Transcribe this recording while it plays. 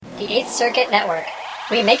The 8th Circuit Network.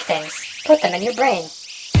 We make things. Put them in your brain.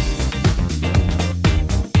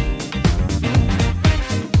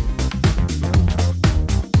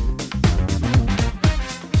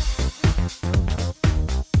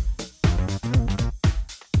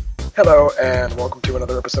 Hello, and welcome to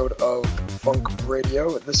another episode of Funk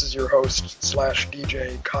Radio. This is your host /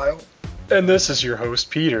 DJ Kyle. And this is your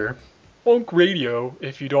host, Peter. Funk Radio,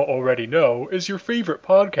 if you don't already know, is your favorite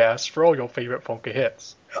podcast for all your favorite funky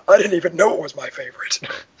hits. I didn't even know it was my favorite.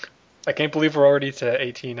 I can't believe we're already to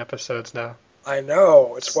 18 episodes now. I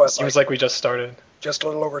know. It's what? Seems like we just started. Just a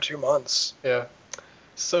little over 2 months. Yeah.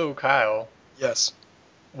 So, Kyle. Yes.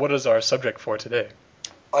 What is our subject for today?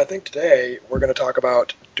 I think today we're going to talk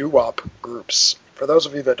about doo-wop groups. For those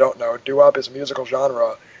of you that don't know, doo-wop is a musical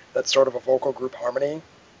genre that's sort of a vocal group harmony.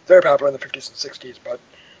 Very popular in the 50s and 60s, but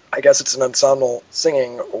I guess it's an ensemble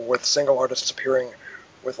singing with single artists appearing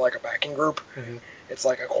with like a backing group. Mm-hmm. It's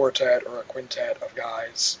like a quartet or a quintet of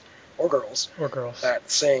guys or girls that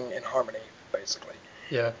sing in harmony, basically.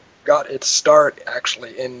 Yeah. Got its start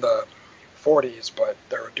actually in the 40s, but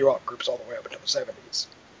there were doo-wop groups all the way up until the 70s.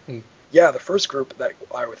 Mm. Yeah, the first group that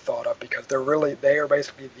I would thought of, because they are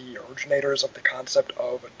basically the originators of the concept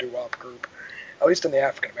of a doo-wop group, at least in the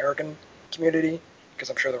African American community, because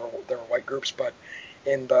I'm sure there were white groups, but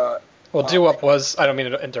in the doo-wop was, I don't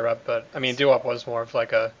mean to interrupt, but I mean doo-wop was more of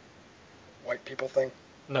like a white people thing.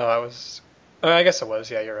 No, I guess it was.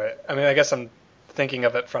 Yeah, you're right. I mean, I guess I'm thinking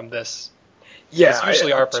of it from this. Yeah,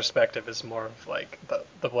 usually our perspective is more of like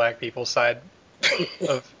the black people side.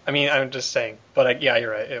 I mean, I'm just saying, but yeah, you're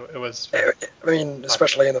right. It was. I mean,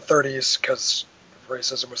 especially in the 30s, because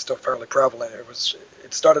racism was still fairly prevalent.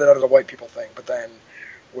 It started out as a white people thing, but then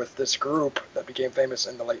with this group that became famous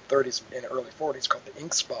in the late 30s and early 40s called the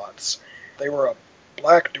Ink Spots, they were a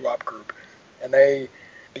black doo-wop group, and they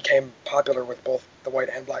became popular with both the white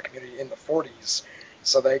and black community in the 40s.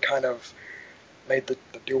 So they kind of made the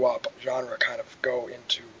doo-wop genre kind of go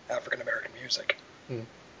into African American music. Hmm.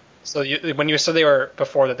 So when you said they were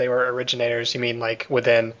originators, you mean like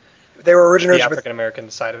within they were originators the African American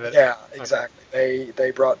side of it? Yeah, exactly. Okay.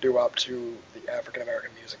 They brought doo-wop to the African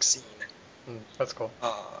American music scene. That's cool.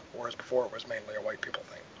 Whereas before it was mainly a white people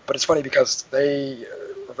thing. But it's funny because they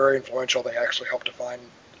were very influential. They actually helped define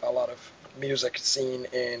a lot of music scene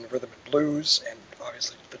in rhythm and blues and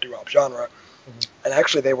obviously the doo-wop genre. Mm-hmm. And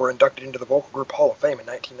actually they were inducted into the Vocal Group Hall of Fame in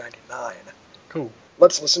 1999. Cool.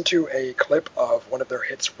 Let's listen to a clip of one of their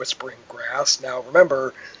hits, Whispering Grass. Now,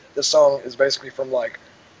 remember, this song is basically from, I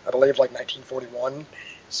believe, 1941,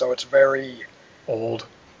 so it's very... old.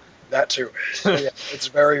 That, too. Yeah, it's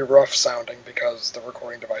very rough sounding because the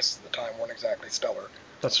recording devices at the time weren't exactly stellar.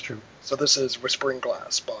 That's true. So this is Whispering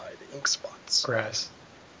Glass by the Ink Spots. Grass.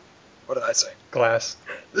 What did I say? Glass.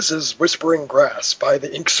 This is Whispering Grass by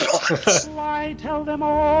the Ink Spots. Why tell them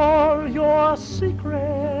all your secrets?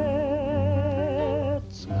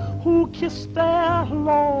 Who kissed there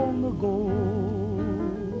long ago?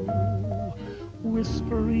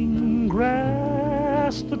 Whispering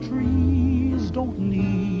grass, the trees don't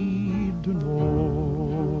need to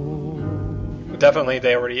know. Definitely,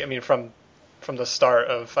 they already. I mean, from the start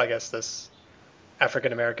of, I guess, this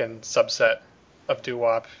African American subset of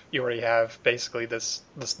doo-wop, you already have basically the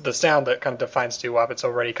sound that kind of defines doo-wop. It's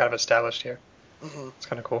already kind of established here. Mm-hmm. It's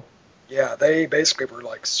kind of cool. Yeah, they basically were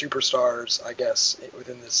like superstars, I guess,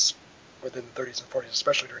 within the 30s and 40s,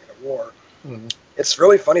 especially during the war. Mm-hmm. It's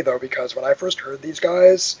really funny, though, because when I first heard these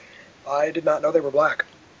guys, I did not know they were black.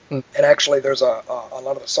 Mm. And actually, there's a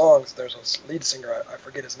lot of the songs, there's a lead singer, I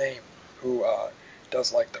forget his name, who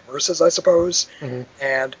does, the verses, I suppose. Mm-hmm.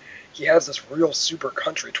 And he has this real super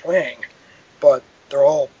country twang, but they're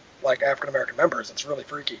all, African-American members. It's really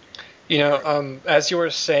freaky. You know, as you were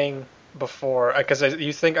saying before, because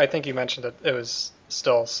I think you mentioned that it was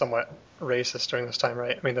still somewhat racist during this time,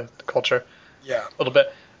 right? I mean, the culture. Yeah. A little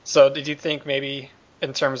bit. So did you think maybe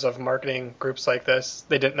in terms of marketing groups like this,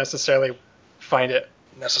 they didn't necessarily find it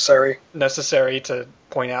necessary to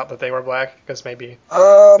point out that they were black? Because maybe...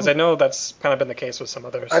 Because I know that's kind of been the case with some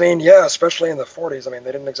others. I mean, yeah, especially in the 40s. I mean,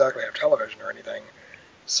 they didn't exactly have television or anything.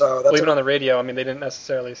 So that's even on the radio, I mean, they didn't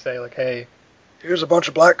necessarily say, hey... here's a bunch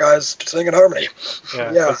of black guys singing in harmony.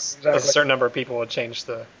 Yeah, exactly. A certain number of people would change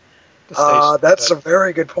the station. That's a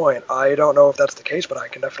very good point. I don't know if that's the case, but I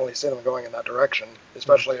can definitely see them going in that direction,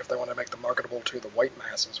 especially if they want to make them marketable to the white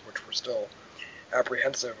masses, which were still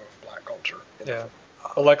apprehensive of black culture. Yeah.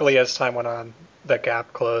 Well, luckily, as time went on, that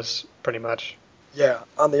gap closed pretty much. Yeah.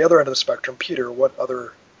 On the other end of the spectrum, Peter, what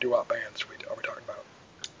other doo-wop bands are we talking about?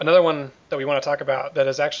 Another one that we want to talk about that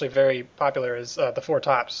is actually very popular is the Four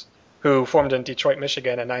Tops. who formed in Detroit,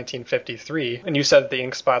 Michigan in 1953. And you said the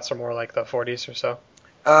ink spots are more like the 40s or so?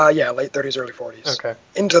 Yeah, late 30s, early 40s.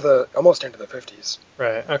 Okay. Almost into the 50s.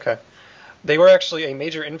 Right, okay. They were actually a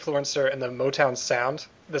major influencer in the Motown sound.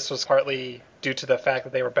 This was partly due to the fact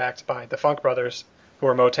that they were backed by the Funk Brothers, who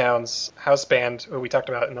were Motown's house band, who we talked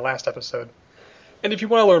about in the last episode. And if you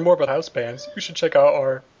want to learn more about house bands, you should check out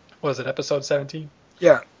our, episode 17?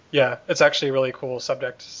 Yeah. Yeah, it's actually a really cool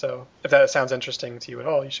subject, so if that sounds interesting to you at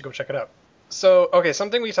all, you should go check it out. So, okay,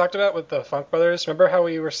 something we talked about with the Funk Brothers, remember how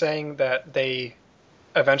we were saying that they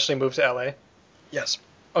eventually moved to LA? Yes.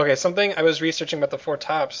 Okay, something I was researching about the Four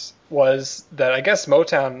Tops was that I guess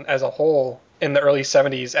Motown as a whole in the early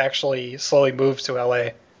 70s actually slowly moved to LA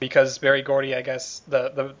because Berry Gordy, I guess,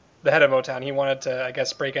 the head of Motown, he wanted to, I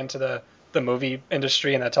guess, break into the movie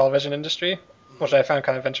industry and the television industry, which I found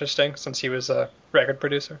kind of interesting since he was a record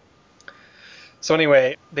producer. So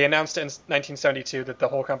anyway, they announced in 1972 that the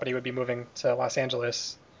whole company would be moving to Los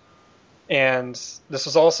Angeles. And this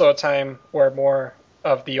was also a time where more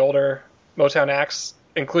of the older Motown acts,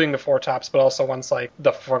 including the Four Tops, but also ones like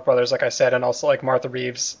the Funk Brothers, like I said, and also like Martha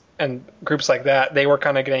Reeves and groups like that, they were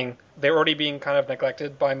already being kind of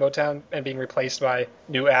neglected by Motown and being replaced by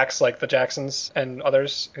new acts like the Jacksons and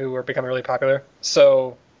others who were becoming really popular.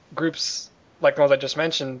 So groups like the ones I just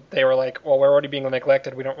mentioned, they were like, well, we're already being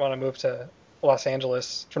neglected. We don't want to move to Los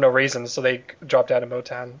Angeles for no reason, so they dropped out of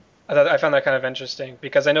Motown. I found that kind of interesting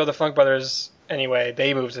because I know the Funk Brothers, anyway,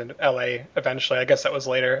 they moved to LA eventually. I guess that was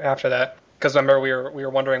later after that. Because remember, we were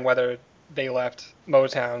wondering whether they left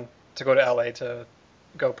Motown to go to LA to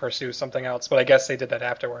go pursue something else, but I guess they did that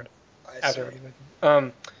afterward. I see.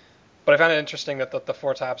 But I found it interesting that the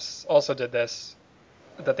Four Tops also did this,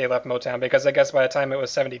 that they left Motown, because I guess by the time it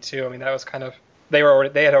was 72, I mean, that was kind of, they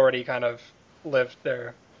had already kind of lived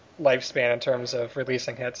their lifespan in terms of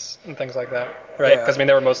releasing hits and things like that, right? Because, I mean,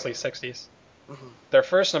 they were mostly 60s. Mm-hmm. Their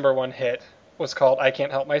first number one hit was called I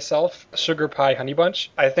Can't Help Myself, Sugar Pie Honey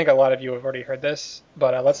Bunch. I think a lot of you have already heard this,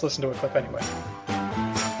 but let's listen to a clip anyway.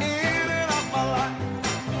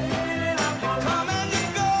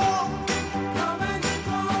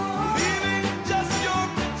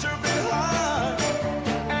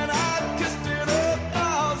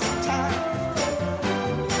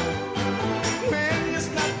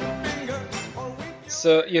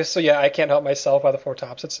 So yeah, I Can't Help Myself by the Four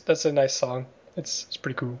Tops. That's a nice song. It's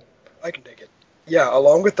pretty cool. I can dig it. Yeah,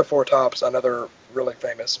 along with the Four Tops, another really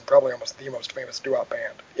famous and probably almost the most famous doo-wop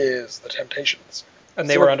band is the Temptations. And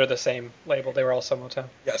they were under the same label. They were also Motown.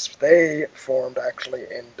 Yes, they formed actually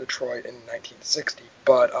in Detroit in 1960.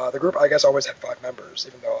 But the group, I guess, always had 5 members,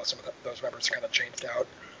 even though some of those members kind of changed out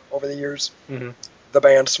over the years. Mm-hmm. The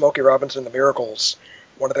band Smokey Robinson and the Miracles,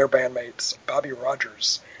 one of their bandmates, Bobby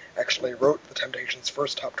Rogers, actually wrote the Temptations'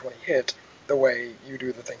 first top 20 hit, The Way You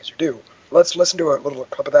Do the Things You Do. Let's listen to a little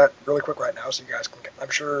clip of that really quick right now so you guys can get, I'm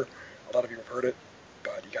sure a lot of you have heard it,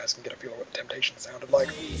 but you guys can get a feel of what the Temptations sounded like.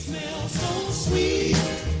 You smell so sweet.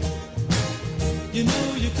 You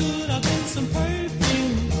know you could have been some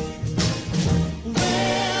perfume.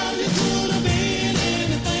 Well, you could have been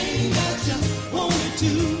anything that you wanted to,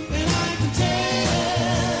 and I can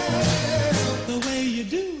tell the way you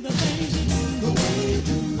do the things you do, the way you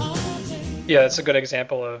do all day. Yeah, it's a good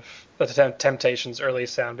example of the Temptations' early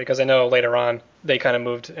sound, because I know later on they kind of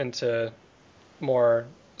moved into more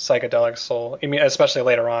psychedelic soul. I mean, especially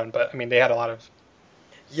later on, but I mean, they had a lot of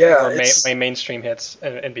mainstream hits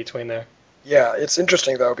in between there. Yeah, it's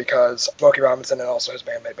interesting though because Smokey Robinson and also his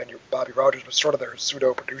bandmate Bobby Rogers was sort of their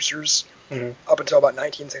pseudo producers up until about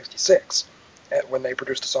 1966, when they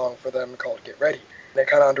produced a song for them called "Get Ready." They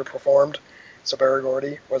kind of underperformed, so Berry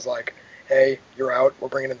Gordy was like, "Hey, you're out. We're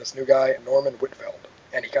bringing in this new guy, Norman Whitfield,"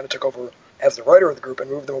 and he kind of took over as the writer of the group and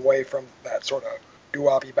moved them away from that sort of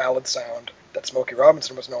doo-wop-y ballad sound that Smokey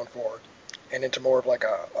Robinson was known for, and into more of like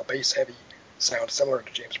a bass-heavy sound similar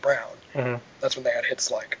to James Brown. Mm-hmm. That's when they had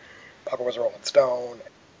hits like Papa Was a Rolling Stone.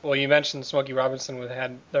 Well, you mentioned Smokey Robinson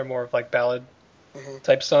they're more of like ballad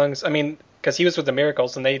type songs. I mean, because he was with the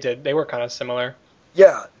Miracles and they were kind of similar.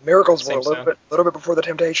 Yeah, Miracles were a Same little bit before the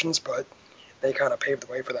Temptations, but they kind of paved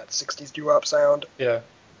the way for that 60s doo-wop sound. Yeah.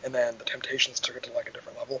 And then the Temptations took it to like a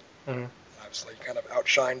different level. Mm-hmm. Obviously kind of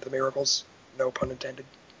outshined the Miracles, no pun intended.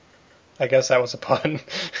 I guess that was a pun.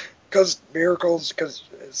 Because Miracles,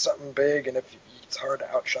 it's something big, and if it's hard to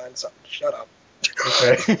outshine something, shut up.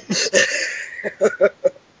 Okay.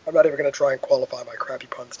 I'm not even going to try and qualify my crappy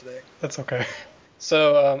puns today. That's okay.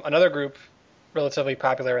 So another group relatively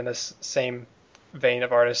popular in this same vein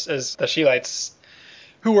of artists is the She-Lights,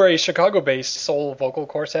 who were a Chicago-based soul vocal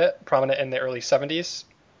quartet prominent in the early 70s.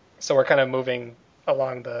 So we're kind of moving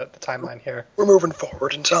along the timeline here. We're moving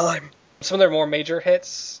forward in time. Some of their more major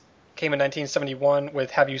hits came in 1971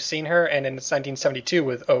 with Have You Seen Her, and in 1972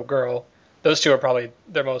 with Oh Girl. Those two are probably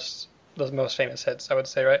the most famous hits, I would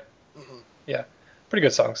say, right? Mm-hmm. Yeah, pretty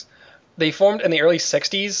good songs. They formed in the early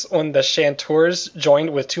 60s when the Chanteurs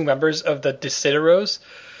joined with two members of the Desideros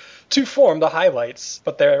to form the Highlights,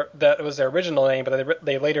 but that was their original name, but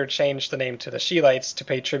they later changed the name to the She-Lights to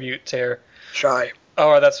pay tribute to... Shy.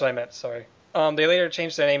 Oh, that's what I meant, sorry. They later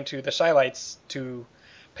changed their name to the Shy-Lights to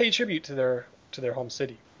pay tribute to their home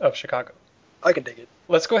city of Chicago. I can dig it.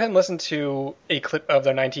 Let's go ahead and listen to a clip of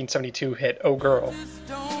their 1972 hit, Oh Girl.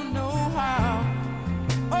 Don't know how.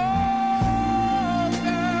 Oh,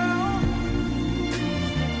 girl,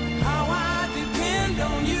 how I depend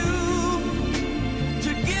on you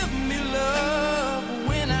to give me love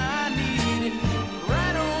when I need it.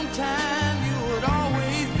 Right on time, you would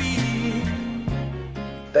always be.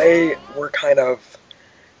 They were kind of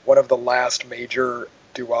one of the last major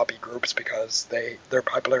doo-wop groups because their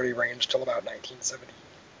popularity ranged till about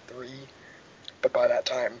 1973, but by that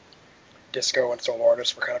time, disco and solo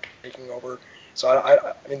artists were kind of taking over. So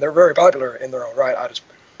I mean, they're very popular in their own right. I just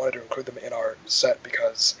wanted to include them in our set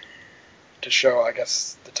because to show, I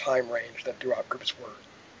guess, the time range that doo-wop groups were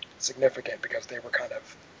significant because they were kind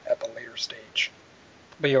of at the later stage.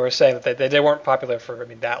 But you were saying that they weren't popular for,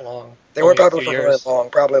 that long. They weren't Only a popular few for very years. long,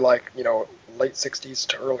 probably like, late 60s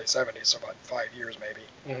to early 70s, so about 5 years maybe.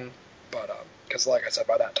 Mm-hmm. But, because like I said,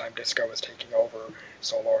 by that time disco was taking over,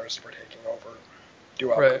 solo artists were taking over,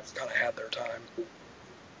 doo-wop Right. groups kind of had their time.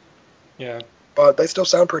 Yeah. But they still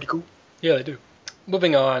sound pretty cool. Yeah, they do.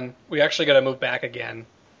 Moving on, we actually got to move back again.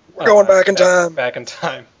 We're going back in time. Back in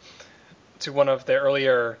time to one of their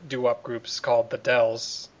earlier doo-wop groups called the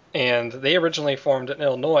Dells. And they originally formed in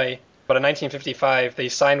Illinois, but in 1955 they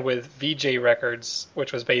signed with VJ Records,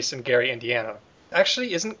 which was based in Gary, Indiana.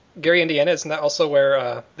 Actually, isn't Gary, Indiana, isn't that also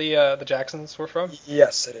where the Jacksons were from?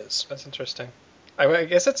 Yes, it is. That's interesting. I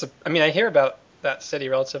guess I hear about that city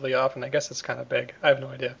relatively often. I guess it's kind of big. I have no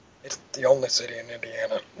idea. It's the only city in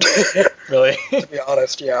Indiana. Really? To be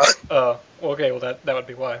honest, yeah. Oh, okay. Well, that would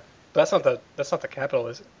be why. But that's not the capital,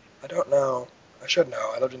 is it? I don't know. I should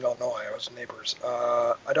know. I lived in Illinois. I was neighbors.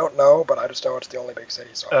 I don't know, but I just know it's the only big city.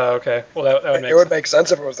 So Okay. Well, that would make it would sense. make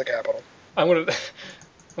sense if it was the capital. I'm gonna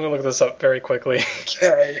look this up very quickly.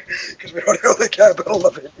 Okay, because we don't know the capital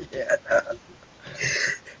of Indiana.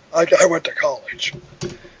 I went to college.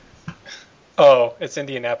 Oh, it's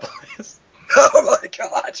Indianapolis. Oh my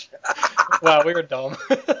god. Wow, we were dumb.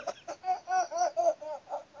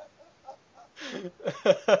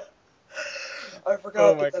 I forgot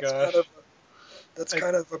Oh my that's gosh.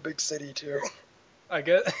 kind of a big city too. I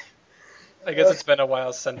guess it's been a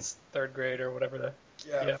while since third grade or whatever.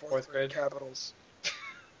 Yeah, fourth grade. capitals.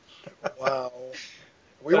 Wow.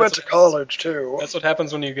 We That's went to what- college too. That's what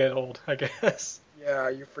happens when you get old, I guess. Yeah,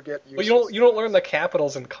 you forget. Well, you don't learn the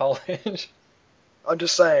capitals in college. I'm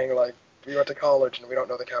just saying, like, we went to college and we don't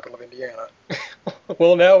know the capital of Indiana.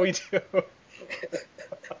 Well, now we do.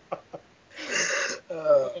 Uh,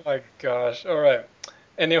 Oh my gosh. All right.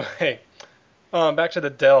 Anyway, back to the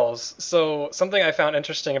Dells. So something I found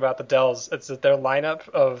interesting about the Dells is that their lineup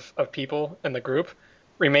of people in the group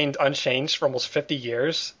remained unchanged for almost 50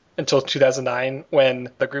 years until 2009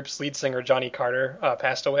 when the group's lead singer Johnny Carter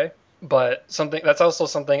passed away. But that's also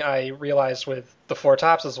something I realized with the Four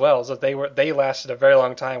Tops as well, is that they lasted a very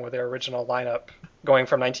long time with their original lineup, going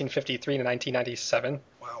from 1953 to 1997.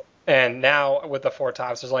 wow. And now with the Four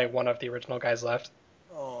Tops, there's only one of the original guys left.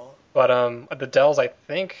 Aw. But the Dells, I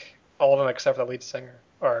think all of them except for the lead singer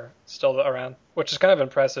are still around, which is kind of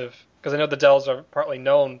impressive because I know the Dells are partly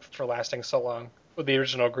known for lasting so long with the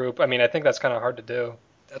original group. I mean, I think that's kind of hard to do.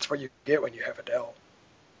 That's what you get when you have Adele.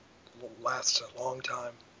 It lasts a long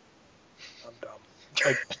time. I'm dumb.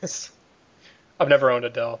 I guess. I've never owned a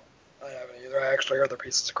Dell. I haven't either. I actually heard they're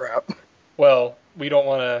pieces of crap. Well, we don't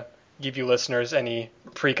want to give you listeners any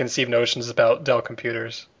preconceived notions about Dell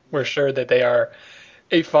computers. We're sure that they are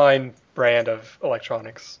a fine brand of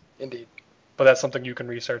electronics. Indeed. But that's something you can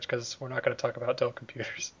research because we're not going to talk about Dell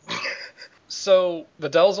computers. So the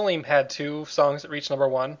Dells only had 2 songs that reached number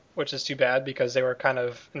 1, which is too bad because they were kind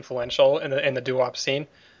of influential in the doo-wop scene.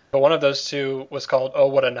 But one of those 2 was called Oh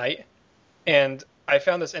What a Night. And I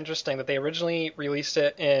found this interesting that they originally released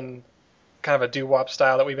it in kind of a doo-wop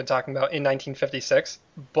style that we've been talking about in 1956,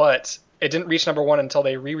 but it didn't reach number 1 until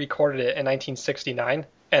they re-recorded it in 1969,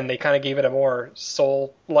 and they kind of gave it a more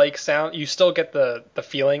soul-like sound. You still get the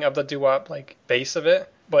feeling of the doo-wop like bass of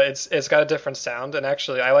it, but it's got a different sound, and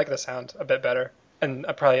actually I like the sound a bit better. And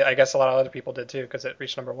I guess a lot of other people did too because it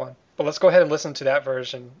reached number 1. But let's go ahead and listen to that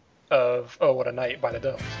version of Oh What a Night by the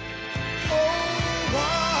Dells.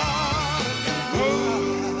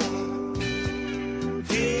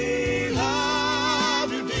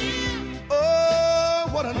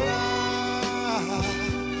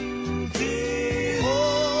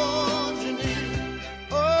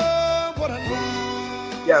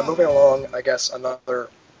 Yeah, moving along, I guess another,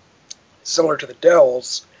 similar to the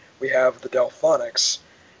Dells, we have the Delphonics.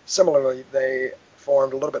 Similarly, they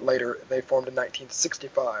formed a little bit later. They formed in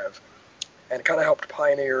 1965 and kind of helped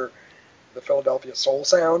pioneer the Philadelphia soul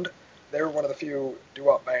sound. They were one of the few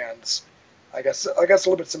doo-wop bands, I guess a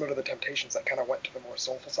little bit similar to the Temptations, that kind of went to the more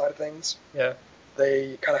soulful side of things. Yeah.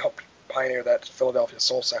 They kind of helped pioneer that Philadelphia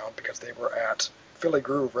soul sound because they were at Philly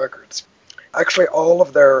Groove Records. Actually, all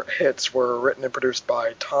of their hits were written and produced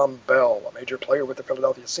by Tom Bell, a major player with the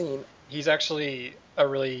Philadelphia scene. He's actually a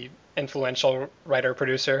really influential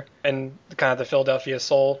writer-producer in kind of the Philadelphia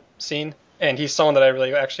soul scene. And he's someone that I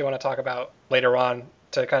really actually want to talk about later on,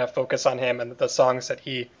 to kind of focus on him and the songs that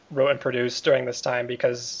he wrote and produced during this time,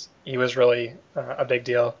 because he was really a big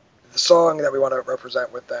deal. The song that we want to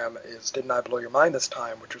represent with them is Didn't I Blow Your Mind This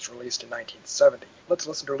Time, which was released in 1970. Let's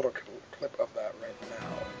listen to a little clip of that right now.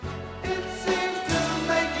 It seems to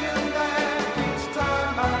make you laugh each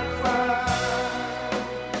time I cry.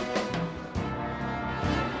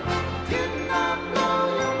 Didn't I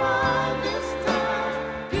blow your mind this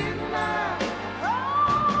time? Didn't I?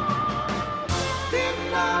 Oh,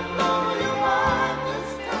 didn't I blow your mind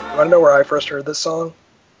this time? You want to know where I first heard this song?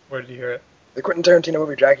 Where did you hear it? The Quentin Tarantino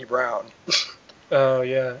movie Jackie Brown. Oh,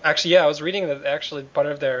 yeah. Actually, yeah, I was reading that actually part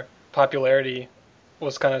of their popularity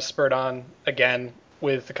was kind of spurred on again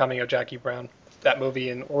with the coming of Jackie Brown. That movie,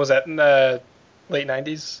 and what was that, in the late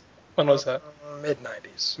 90s? When was that?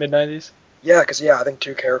 Mid-90s. Mid-90s? Yeah, because, I think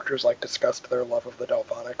two characters, discussed their love of the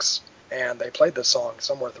Delphonics, and they played this song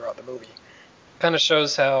somewhere throughout the movie. Kind of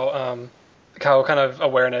shows how kind of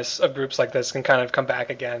awareness of groups like this can kind of come back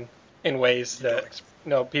again in ways that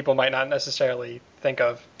people might not necessarily think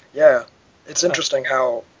of. Yeah, it's interesting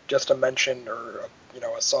how just a mention or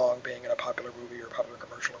a song being in a popular movie or popular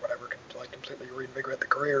commercial or whatever can completely reinvigorate the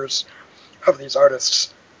careers of these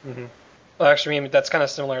artists. Mm-hmm. Well, actually, I mean, that's kind of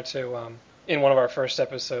similar to in one of our first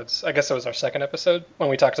episodes. I guess it was our second episode when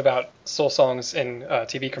we talked about soul songs in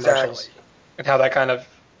TV commercials. Exactly. And how that kind of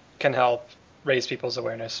can help raise people's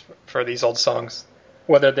awareness for these old songs,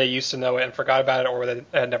 whether they used to know it and forgot about it or whether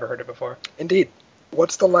they had never heard it before. Indeed.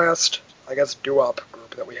 What's the last, doo-wop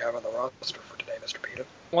group that we have on the roster for today, Mr. Peta?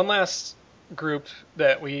 One last group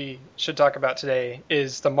that we should talk about today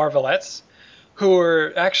is the Marvelettes, who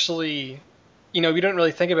are actually, we didn't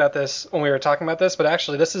really think about this when we were talking about this, but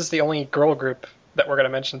actually this is the only girl group that we're going to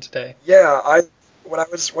mention today. Yeah, when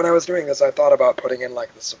I was doing this, I thought about putting in the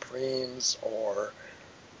Supremes or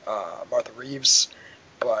Martha Reeves,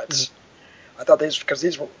 but I thought these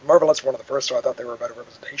Marvelettes were one of the first, so I thought they were a better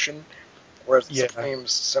representation. Whereas the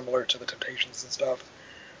Supremes, similar to the Temptations and stuff,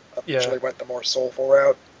 usually went the more soulful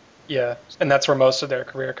route. Yeah, and that's where most of their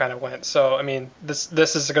career kind of went. So, I mean, this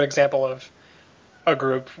is a good example of a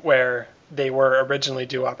group where they were originally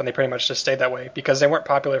doo-wop and they pretty much just stayed that way because they weren't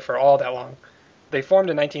popular for all that long. They formed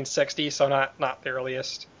in 1960, so not the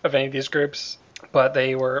earliest of any of these groups, but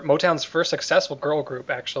they were Motown's first successful girl group,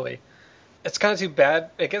 actually. It's kind of too bad.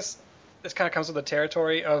 I guess this kind of comes with the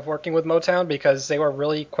territory of working with Motown because they were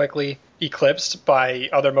really quickly eclipsed by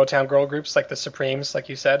other Motown girl groups like the Supremes, like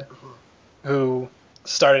you said, who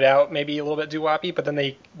started out maybe a little bit doo-woppy, but then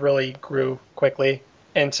they really grew quickly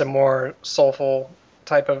into more soulful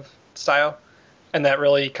type of style, and that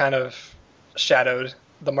really kind of shadowed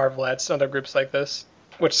the Marvelettes and other groups like this,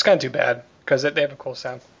 which is kind of too bad because they have a cool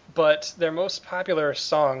sound. But their most popular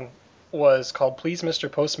song was called Please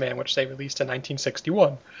Mr. Postman, which they released in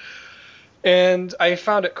 1961. And I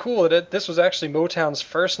found it cool that this was actually Motown's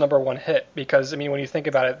first number one hit because, I mean, when you think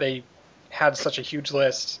about it, they had such a huge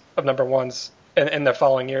list of number ones in the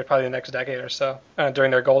following year, probably the next decade or so, during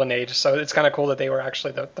their golden age. So it's kind of cool that they were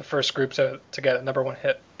actually the first group to get a number one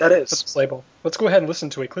hit. That is. With this label. Let's go ahead and listen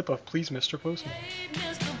to a clip of Please Mr. Postman. Hey,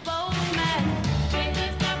 Mr. Postman. Hey,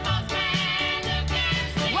 Mr. Postman.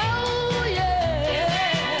 Whoa,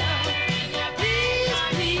 yeah. Please,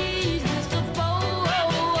 please, Mr. Postman.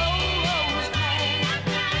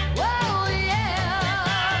 Whoa, yeah.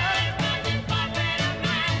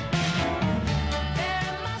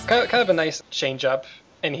 Kind of a nice change up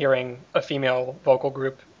in hearing a female vocal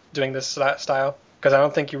group doing this style, because I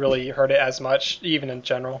don't think you really heard it as much, even in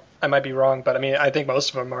general. I might be wrong, but I mean, I think most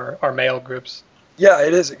of them are male groups. Yeah,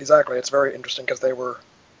 it is, exactly. It's very interesting because they were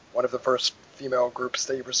one of the first female groups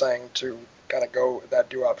that you were saying to kind of go that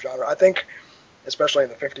doo-wop genre. I think especially in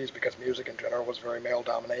the 50s, because music in general was very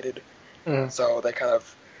male-dominated. Mm. So they kind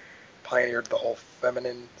of pioneered the whole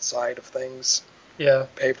feminine side of things, Yeah.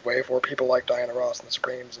 paved way for people like Diana Ross and the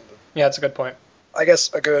Supremes. And Yeah, that's a good point. I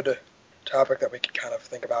guess a good topic that we could kind of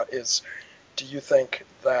think about is, do you think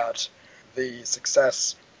that the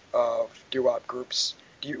success of doo-wop groups,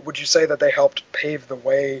 would you say that they helped pave the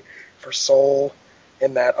way for soul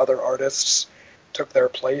in that other artists took their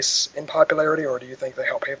place in popularity, or do you think they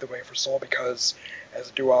helped pave the way for soul because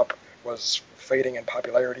as doo-wop was fading in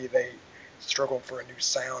popularity, they struggled for a new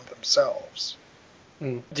sound themselves?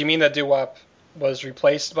 Mm. Do you mean that doo-wop was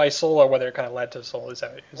replaced by soul, or whether it kind of led to soul?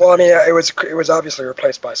 Well, I mean, it was obviously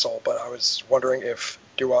replaced by soul, but I was wondering if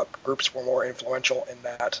doo-wop groups were more influential in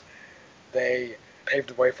that they paved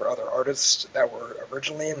the way for other artists that were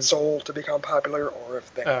originally in soul to become popular, or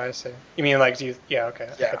if they... Oh, I see. You mean like, yeah, okay.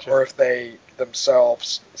 I Yeah, gotcha. or if they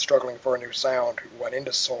themselves, struggling for a new sound, who went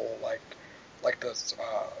into soul, like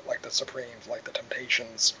the Supremes, like the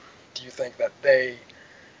Temptations. Do you think that they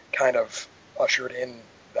kind of ushered in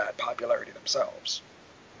that popularity themselves?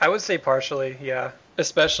 I would say partially, yeah.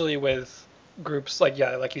 Especially with groups like,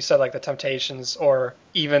 yeah, like you said, like the Temptations or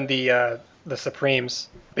even the Supremes,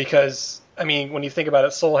 because I mean, when you think about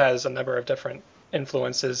it, soul has a number of different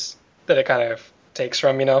influences that it kind of takes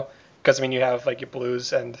from, because I mean, you have like your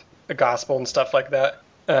blues and the gospel and stuff like that.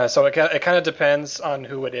 So it kind of depends on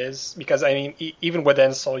who it is, because I mean, even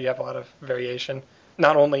within soul, you have a lot of variation,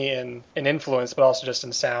 not only in influence, but also just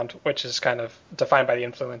in sound, which is kind of defined by the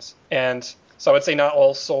influence. And so I would say not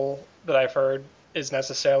all soul that I've heard is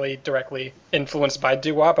necessarily directly influenced by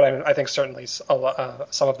doo-wop, but I think certainly some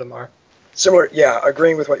of them are. Similar, yeah,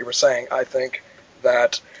 agreeing with what you were saying, I think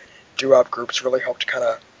that doo-wop groups really helped kind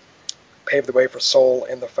of pave the way for soul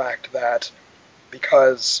in the fact that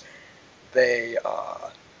because they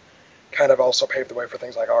kind of also paved the way for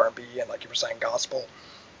things like R&B and, like you were saying, gospel,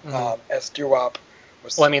 as doo-wop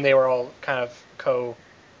was... Well, I mean, they were all kind of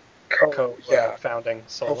co-founding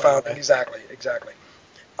soul. Co-founding, exactly.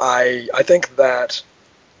 I think that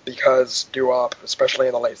because doo-wop, especially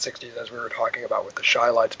in the late 60s, as we were talking about with the Shy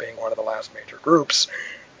Lights being one of the last major groups,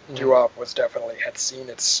 doo-wop was definitely had seen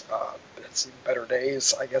better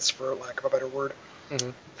days, I guess, for lack of a better word.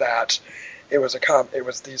 That it was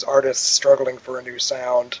these artists struggling for a new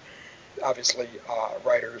sound. Obviously,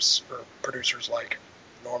 writers or producers like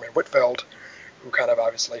Norman Whitfield, who kind of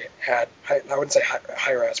obviously had, I wouldn't say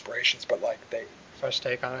higher aspirations, but like they... Fresh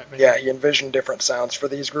take on it, maybe. Yeah, he envisioned different sounds for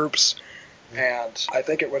these groups. And I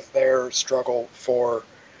think it was their struggle for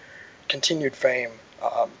continued fame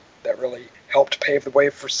that really helped pave the way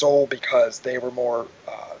for soul, because they were more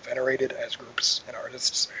venerated as groups and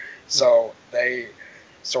artists. So they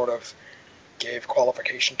sort of gave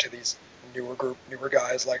qualification to these newer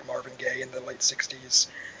guys like Marvin Gaye in the late 60s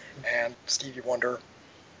and Stevie Wonder,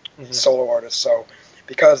 these solo artists. So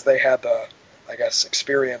because they had the, I guess,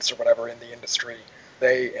 experience or whatever in the industry,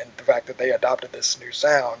 and the fact that they adopted this new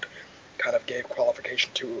sound kind of gave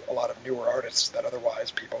qualification to a lot of newer artists that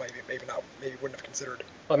otherwise people maybe wouldn't have considered.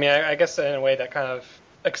 Well, I mean, I guess in a way that kind of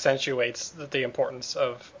accentuates the importance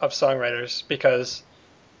of songwriters, because,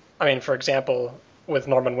 I mean, for example, with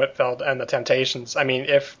Norman Whitfield and the Temptations, I mean,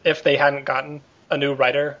 if they hadn't gotten a new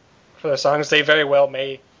writer for their songs, they very well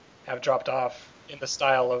may have dropped off in the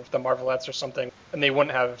style of the Marvelettes or something, and they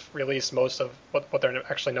wouldn't have released most of what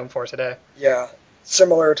they're actually known for today. Yeah.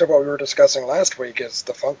 Similar to what we were discussing last week, is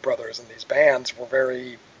the Funk Brothers and these bands were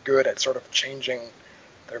very good at sort of changing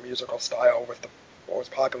their musical style with what was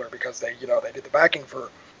popular, because they did the backing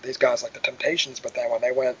for these guys like the Temptations, but then when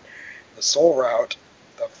they went the soul route,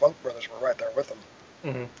 the Funk Brothers were right there with them.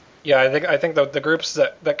 Mm-hmm. Yeah, I think the groups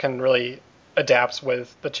that can really adapt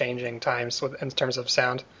with the changing times in terms of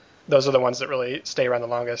sound, those are the ones that really stay around the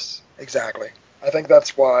longest. Exactly. I think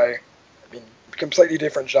that's why, I mean, completely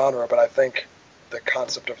different genre, but I think the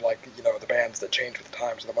concept of, like, the bands that change with the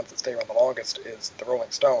times, the ones that stay around the longest, is the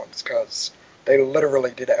Rolling Stones, because they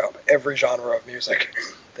literally did every genre of music.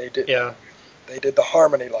 They did the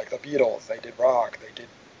harmony like the Beatles. They did rock. They did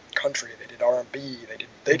country. They did R&B.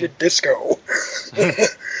 They did disco.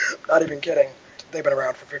 Not even kidding. They've been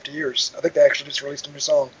around for 50 years. I think they actually just released a new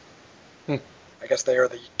song. I guess they are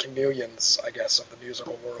the chameleons, I guess, of the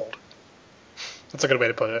musical world. That's a good way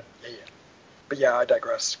to put it. Yeah. But yeah, I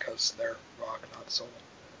digress, because they're rock, not soul.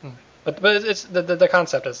 But it's the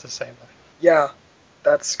concept is the same. Yeah,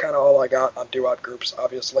 that's kind of all I got on doo-wop groups.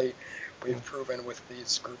 Obviously, we've proven with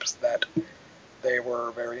these groups that they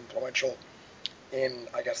were very influential in,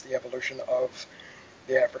 I guess, the evolution of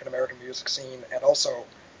the African-American music scene, and also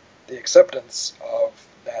the acceptance of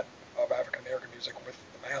African-American music with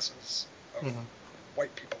the masses of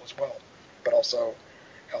white people as well. but also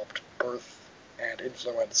helped birth and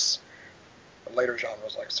influence later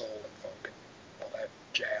genres like soul and funk and all that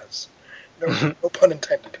jazz. No pun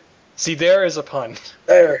intended. See, there is a pun.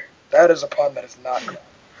 There, that is a pun that is not cool.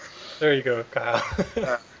 There you go, Kyle.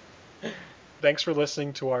 Uh, Thanks for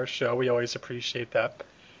listening to our show. We always appreciate that.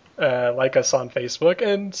 Like us on Facebook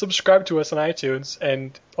and subscribe to us on iTunes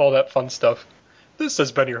and all that fun stuff. This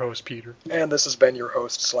has been your host, Peter. and this has been your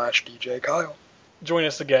host / DJ Kyle. Join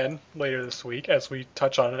us again later this week as we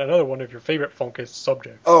touch on another one of your favorite focused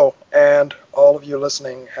subjects. Oh, and all of you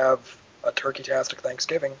listening have a turkey-tastic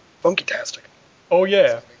Thanksgiving. Funky-tastic. Oh,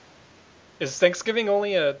 yeah. Is Thanksgiving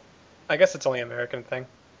only I guess it's only an American thing.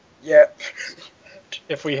 Yeah.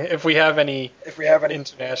 If we have any If we have any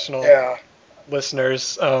international Yeah.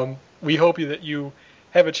 listeners, we hope that you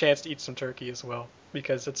have a chance to eat some turkey as well,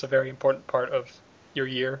 because it's a very important part of your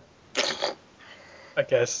year, I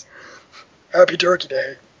guess. Happy Turkey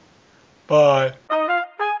Day. Bye.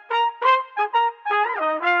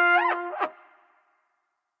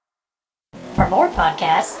 For more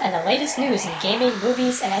podcasts and the latest news in gaming,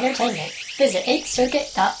 movies, and entertainment, visit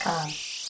 8circuit.com.